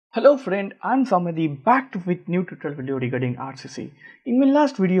Hello friend, I'm Samadi back with new tutorial video regarding r.c.c. In my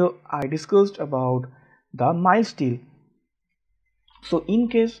last video, I discussed about the mild steel. So in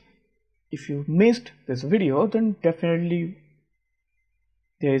case if you missed this video, then definitely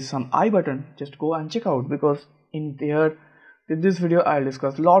there is some I button. Just go and check out because in this video I'll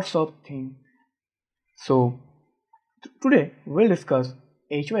discuss lots of things. So today we'll discuss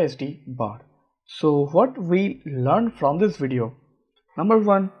HYSD bar. So what we learned from this video: number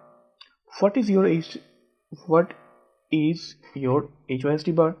one, what is your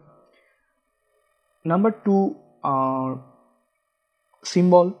HYSD bar? Number two,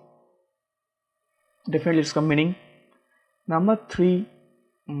 symbol, definitely some meaning. Number three,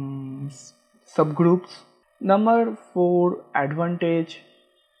 subgroups. Number four, advantage,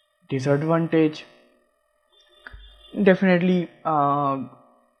 disadvantage, definitely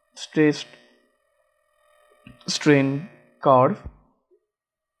stress strain curve,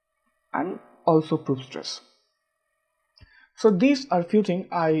 and also proof stress. So these are few things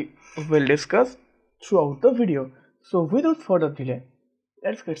I will discuss throughout the video. So without further delay,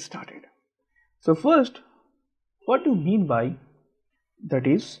 let's get started. So first, what do you mean by that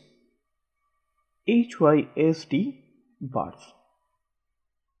is HYSD bars?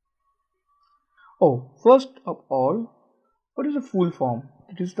 Oh, first of all, what is the full form?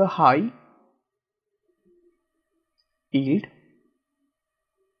 It is the high yield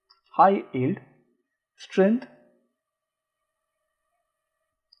strength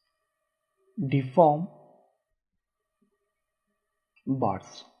deformed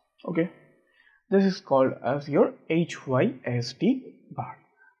bars. Okay, this is called as your HYSD bar,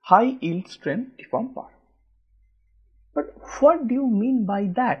 high yield strength deformed bar. But what do you mean by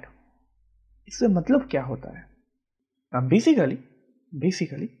that? इससे मतलब क्या होता है? Now basically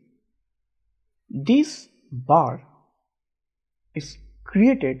this bar is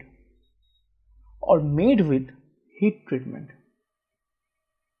created or made with heat treatment.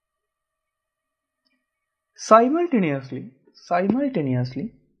 Simultaneously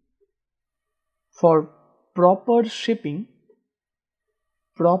for proper shaping,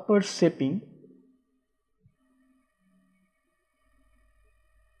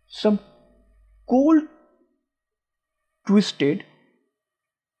 some cold twisted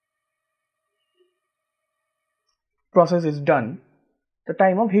process is done the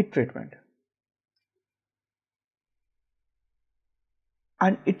time of heat treatment,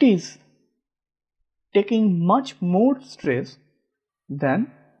 and it is taking much more stress than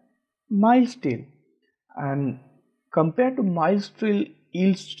mild steel, and compared to mild steel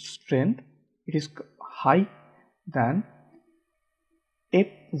yield strength, it is high than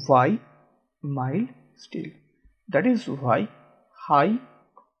FY mild steel. That is why high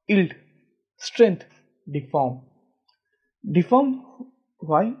yield strength deform.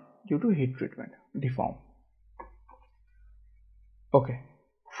 Why? Due to heat treatment. Deform. Okay.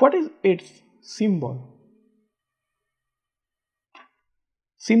 What is its symbol?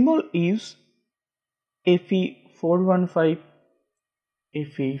 Symbol is Fe 415,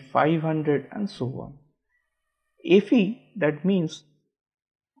 Fe 500, and so on. Fe, that means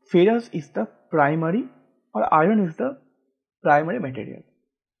ferrous is the primary or iron is the primary material.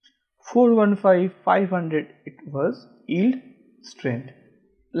 415, 500, it was yield strength,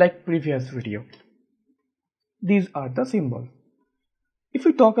 like previous video. These are the symbols. If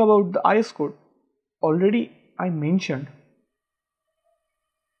we talk about the IS code, already I mentioned,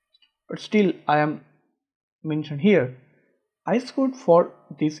 but still I am mentioned here. IS code for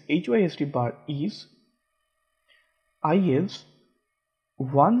this HYSD bar is IS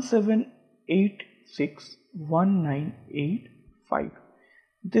 17861985.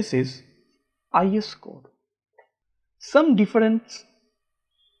 This is IS code. Some difference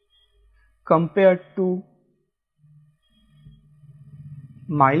compared to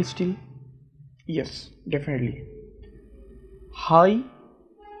mild steel? Yes, definitely. High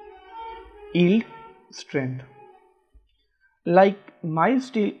yield strength. Like mild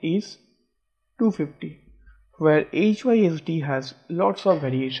steel is 250, where HYSD has lots of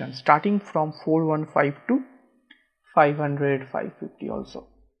variations starting from 415 to 500, 550 also.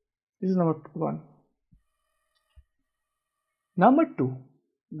 This is number one. Number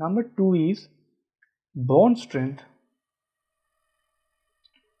two is bond strength.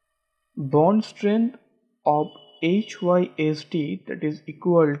 Bond strength of HYSD, that is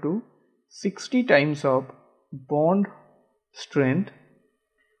equal to 60 times of bond strength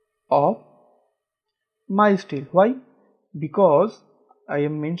of mild steel. Why? Because I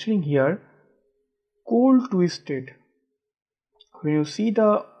am mentioning here cold twisted. When you see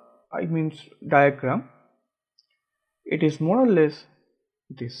the diagram, it is more or less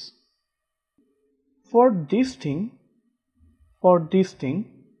this. For this thing,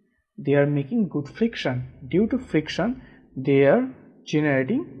 they are making good friction. Due to friction, they are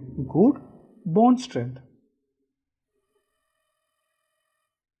generating good bond strength.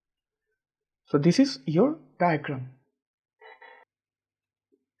 So this is your diagram.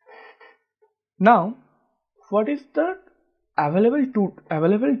 Now, what is the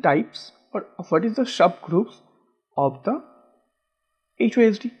available types, or what is the subgroups of the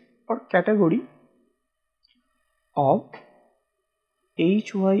HYSD or category of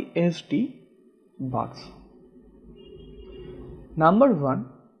HYSD bars? Number 1,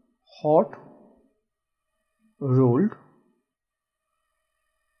 hot rolled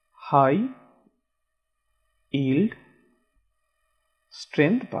high yield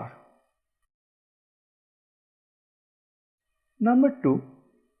strength bar. Number 2,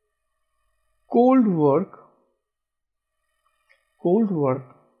 cold work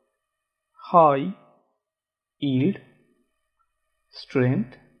high yield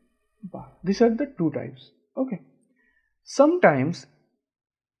strength bar. These are the two types. Okay. Sometimes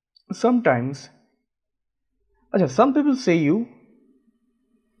some people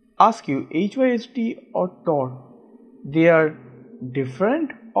ask you HYSD or Tor, they are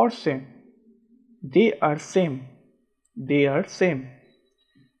different or same? They are same.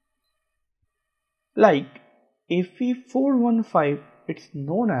 Like Fe415, it's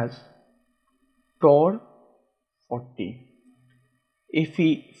known as Tor 40.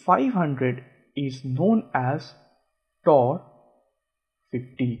 Fe500 is known as Tor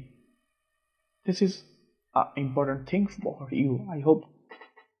 50. This is an important thing for you, I hope.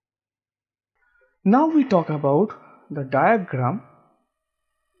 Now we talk about the diagram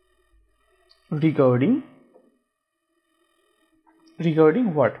regarding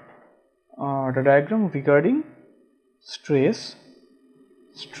what? The diagram regarding stress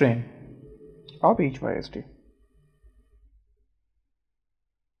strain of HYSD.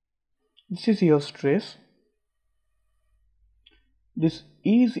 This is your stress. This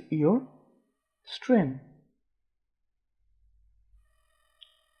is your strain.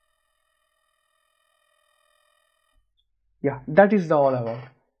 Yeah, that is all about.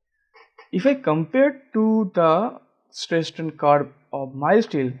 If I compare to the stress strain curve of mild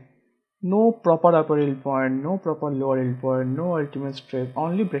steel, no proper upper yield point, no proper lower yield point, no ultimate stress,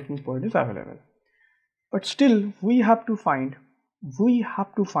 only breaking point is available. But still we have to find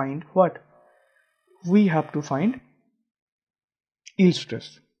what? We have to find yield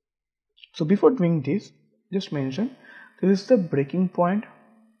stress. So before doing this, just mention this is the breaking point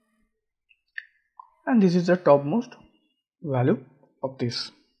and this is the topmost value of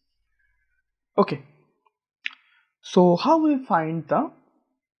this. Okay, so how we find the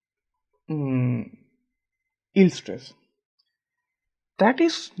yield stress? That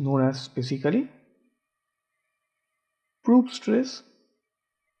is known as basically proof stress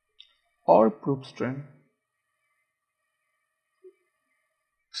or proof strain.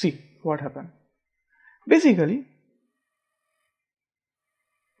 See what happened. Basically,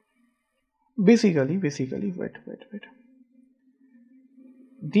 wait.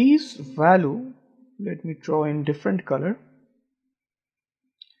 This value, let me draw in different color.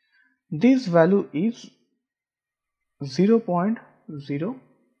 This value is 0.02.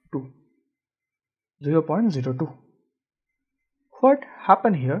 What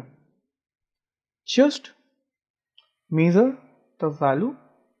happened here? Just measure the value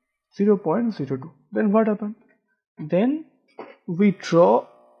 0.02. Then what happened? Then we draw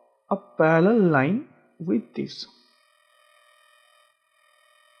a parallel line with this.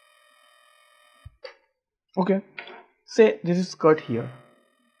 Okay, say this is cut here.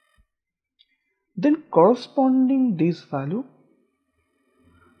 Then corresponding this value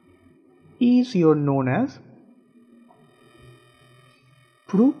is known as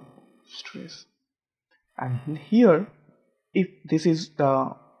proof stress. And here, if this is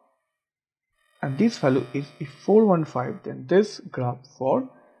the and this value is Fe415, then this graph for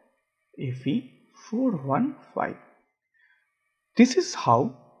Fe415. This is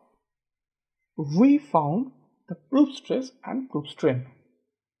how we found the proof stress and proof strain.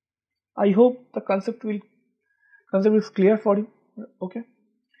 I hope the concept is clear for you. Okay,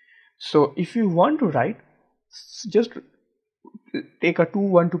 so if you want to write, just take a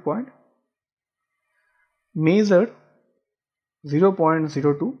 212 point, measure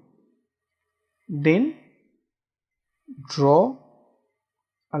 0.02, then draw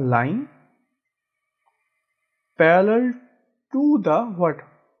a line parallel to the what?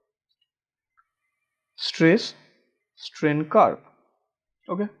 Stress strain curve.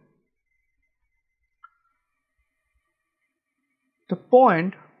 Okay, the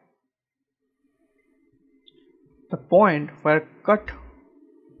point where cut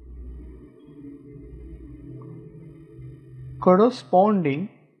corresponding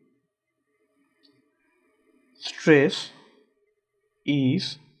stress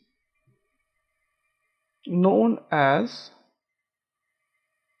is known as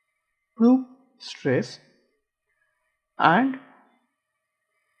proof stress, and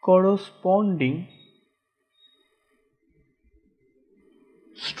corresponding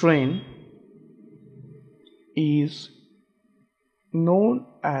strain is known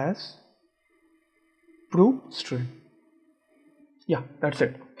as proof strain. Yeah, that's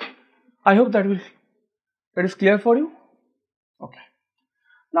it. I hope that is clear for you. Okay.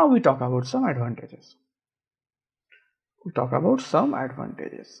 Now we talk about some advantages.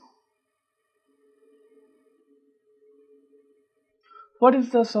 What is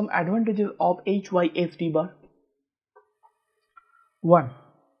the some advantages of HYSD bar? 1.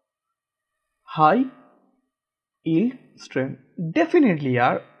 High yield strength. Definitely,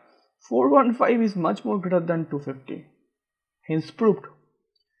 yeah. 415 is much more greater than 250. Hence proved.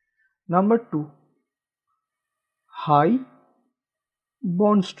 Number 2. High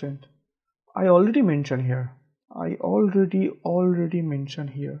bond strength. I already mentioned here.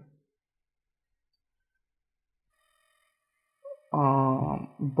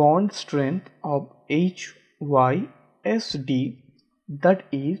 Bond strength of HYSD, that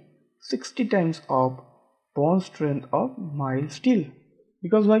is 60 times of bond strength of mild steel.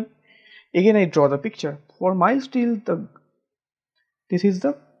 Because why? Again I draw the picture. For mild steel, this is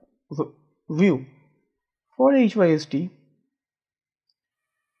the view. For HYSD,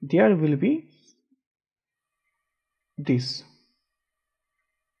 there will be this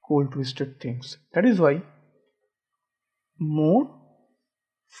cold twisted things. That is why more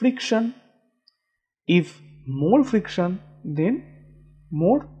friction. If more friction, then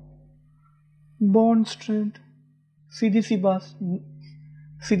more bond strength. CDC bath,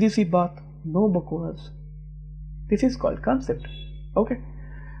 no bakoras. This is called concept. Okay.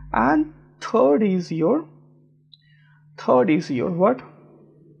 And third is your what?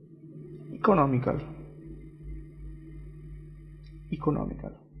 Economical.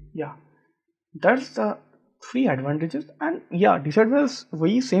 Yeah, that's the 3 advantages. And yeah, disadvantage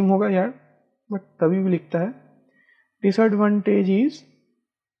वही same होगा यार, but तभी भी लिखता है. Disadvantage is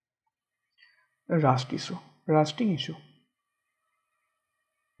rusting issue.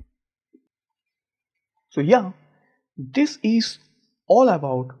 So yeah, this is all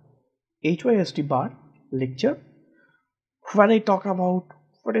about HYSD bar lecture, where I talk about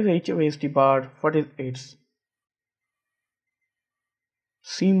what is HYSD bar, what is its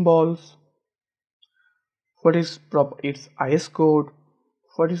symbols, what is its IS code,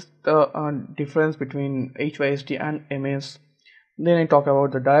 what is the difference between HYSD and MS. Then I talk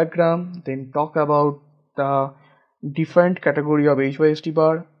about the diagram, then talk about the different category of HYSD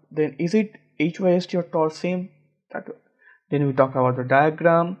bar, then is it HYSD or Tor same, then we talk about the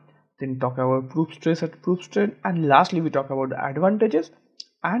diagram, then talk about proof stress and proof strain, and lastly we talk about the advantages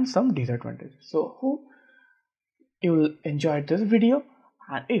and some disadvantages. So hope you will enjoy this video,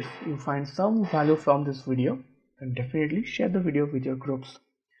 and if you find some value from this video, then definitely share the video with your groups.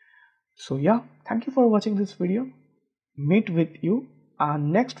 So yeah, thank you for watching this video. Meet with you our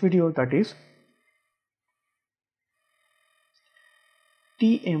next video, that is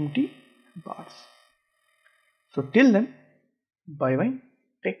TMT bars. So till then, bye bye,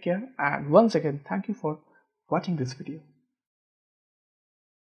 take care, and once again thank you for watching this video.